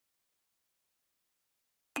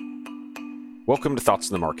Welcome to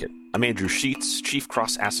Thoughts on the Market. I'm Andrew Sheets, Chief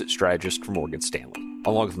Cross-Asset Strategist for Morgan Stanley.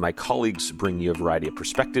 Along with my colleagues bringing you a variety of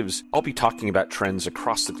perspectives, I'll be talking about trends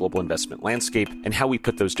across the global investment landscape and how we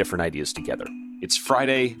put those different ideas together. It's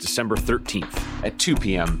Friday, December 13th at 2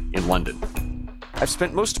 p.m. in London. I've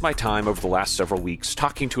spent most of my time over the last several weeks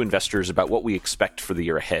talking to investors about what we expect for the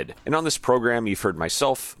year ahead. And on this program, you've heard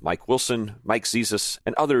myself, Mike Wilson, Mike Zezas,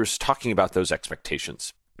 and others talking about those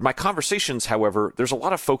expectations. In my conversations, however, there's a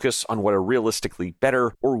lot of focus on what a realistically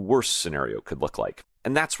better or worse scenario could look like.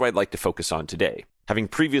 And that's what I'd like to focus on today. Having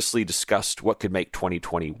previously discussed what could make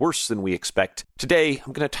 2020 worse than we expect, today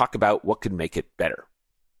I'm going to talk about what could make it better.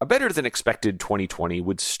 A better than expected 2020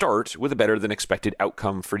 would start with a better than expected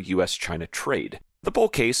outcome for US-China trade. The bull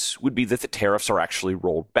case would be that the tariffs are actually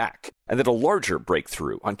rolled back, and that a larger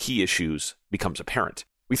breakthrough on key issues becomes apparent.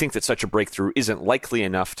 We think that such a breakthrough isn't likely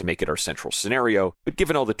enough to make it our central scenario, but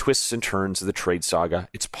given all the twists and turns of the trade saga,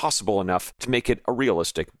 it's possible enough to make it a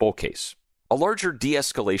realistic bull case. A larger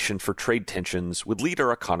de-escalation for trade tensions would lead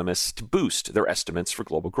our economists to boost their estimates for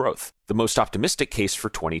global growth. The most optimistic case for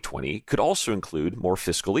 2020 could also include more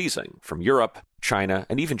fiscal easing from Europe, China,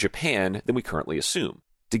 and even Japan than we currently assume.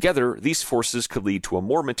 Together, these forces could lead to a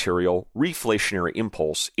more material, reflationary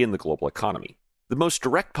impulse in the global economy. The most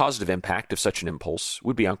direct positive impact of such an impulse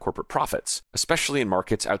would be on corporate profits, especially in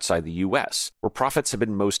markets outside the US, where profits have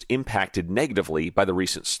been most impacted negatively by the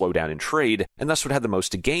recent slowdown in trade, and thus would have the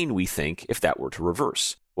most to gain, we think, if that were to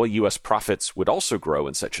reverse. While US profits would also grow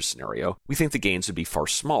in such a scenario, we think the gains would be far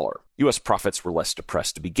smaller. US profits were less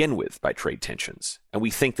depressed to begin with by trade tensions, and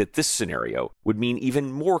we think that this scenario would mean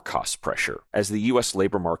even more cost pressure as the US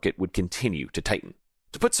labor market would continue to tighten.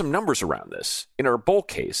 To put some numbers around this, in our bull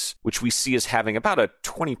case, which we see as having about a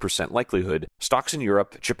 20% likelihood, stocks in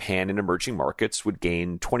Europe, Japan, and emerging markets would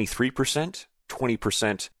gain 23%,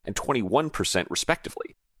 20%, and 21%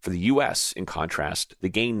 respectively. For the US, in contrast, the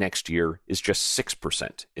gain next year is just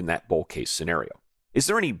 6% in that bull case scenario. Is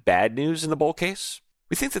there any bad news in the bull case?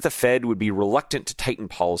 We think that the Fed would be reluctant to tighten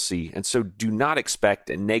policy, and so do not expect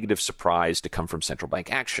a negative surprise to come from central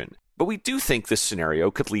bank action. But we do think this scenario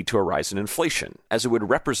could lead to a rise in inflation, as it would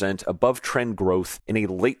represent above-trend growth in a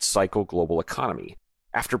late-cycle global economy.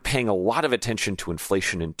 After paying a lot of attention to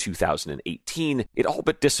inflation in 2018, it all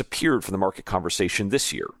but disappeared from the market conversation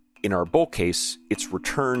this year. In our bull case, its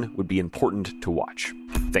return would be important to watch.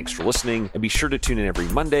 Thanks for listening, and be sure to tune in every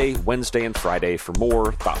Monday, Wednesday, and Friday for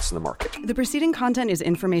more Thoughts on the Market. The preceding content is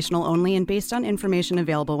informational only and based on information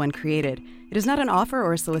available when created. It is not an offer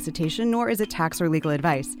or a solicitation, nor is it tax or legal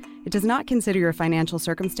advice. It does not consider your financial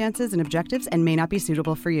circumstances and objectives and may not be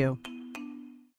suitable for you.